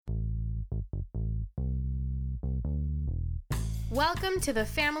Welcome to the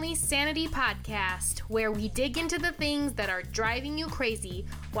Family Sanity Podcast, where we dig into the things that are driving you crazy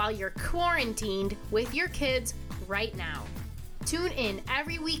while you're quarantined with your kids right now. Tune in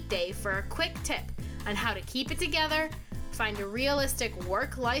every weekday for a quick tip on how to keep it together, find a realistic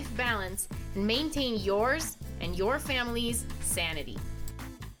work-life balance, and maintain yours and your family's sanity.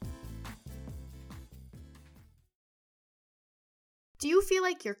 Do you feel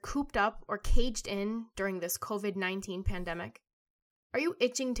like you're cooped up or caged in during this COVID-19 pandemic? Are you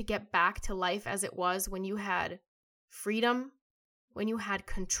itching to get back to life as it was when you had freedom, when you had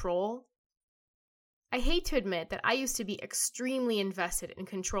control? I hate to admit that I used to be extremely invested in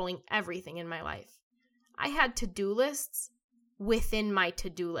controlling everything in my life. I had to-do lists within my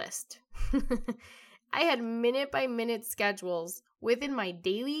to-do list. I had minute-by-minute schedules within my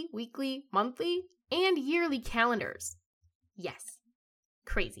daily, weekly, monthly, and yearly calendars. Yes,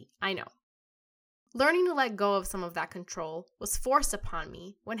 crazy, I know. Learning to let go of some of that control was forced upon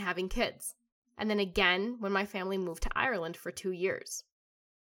me when having kids, and then again when my family moved to Ireland for 2 years.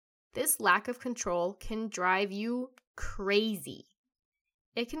 This lack of control can drive you crazy.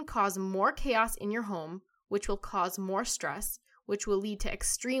 It can cause more chaos in your home, which will cause more stress, which will lead to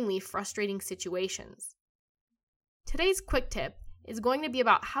extremely frustrating situations. Today's quick tip is going to be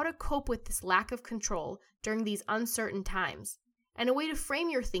about how to cope with this lack of control during these uncertain times, and a way to frame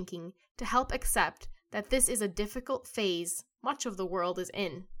your thinking to help accept that this is a difficult phase much of the world is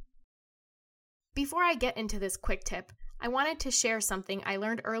in. Before I get into this quick tip, I wanted to share something I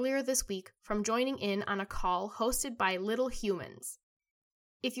learned earlier this week from joining in on a call hosted by Little Humans.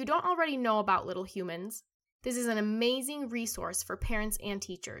 If you don't already know about Little Humans, this is an amazing resource for parents and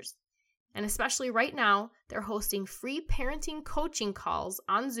teachers. And especially right now, they're hosting free parenting coaching calls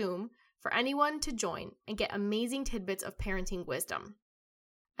on Zoom for anyone to join and get amazing tidbits of parenting wisdom.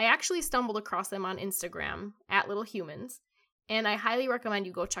 I actually stumbled across them on Instagram @LittleHumans, and I highly recommend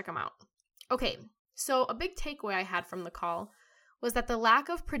you go check them out. Okay, so a big takeaway I had from the call was that the lack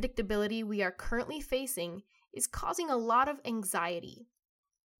of predictability we are currently facing is causing a lot of anxiety.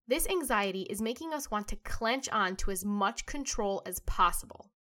 This anxiety is making us want to clench on to as much control as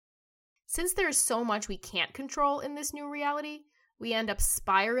possible. Since there is so much we can't control in this new reality, we end up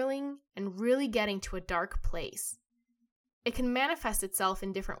spiraling and really getting to a dark place. It can manifest itself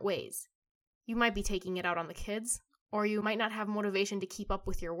in different ways. You might be taking it out on the kids, or you might not have motivation to keep up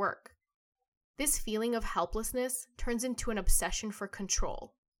with your work. This feeling of helplessness turns into an obsession for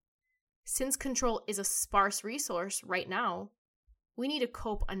control. Since control is a sparse resource right now, we need to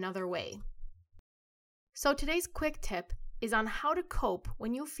cope another way. So today's quick tip is on how to cope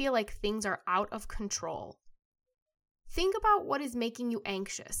when you feel like things are out of control. Think about what is making you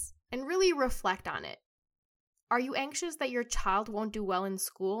anxious and really reflect on it. Are you anxious that your child won't do well in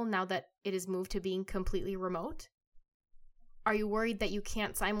school now that it is moved to being completely remote? Are you worried that you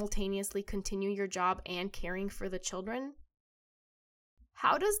can't simultaneously continue your job and caring for the children?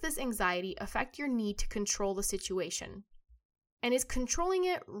 How does this anxiety affect your need to control the situation? And is controlling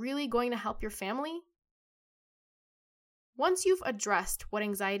it really going to help your family? Once you've addressed what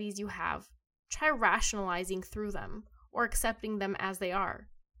anxieties you have, try rationalizing through them or accepting them as they are.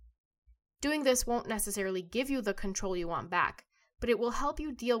 Doing this won't necessarily give you the control you want back, but it will help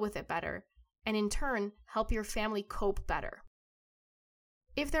you deal with it better, and in turn, help your family cope better.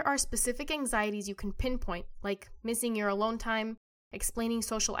 If there are specific anxieties you can pinpoint, like missing your alone time, explaining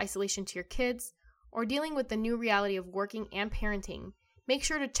social isolation to your kids, or dealing with the new reality of working and parenting, make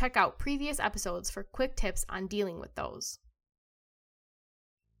sure to check out previous episodes for quick tips on dealing with those.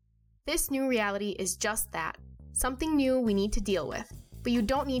 This new reality is just that, something new we need to deal with, but you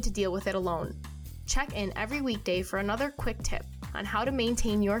don't need to deal with it alone. Check in every weekday for another quick tip on how to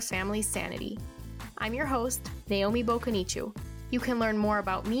maintain your family's sanity. I'm your host, Naomi Bocanichu. You can learn more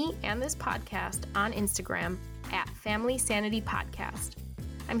about me and this podcast on Instagram @FamilySanityPodcast.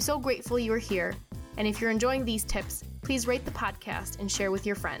 I'm so grateful you are here, and if you're enjoying these tips, please rate the podcast and share with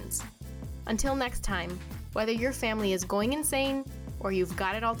your friends. Until next time, whether your family is going insane or you've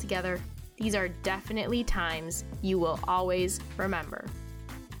got it all together, these are definitely times you will always remember.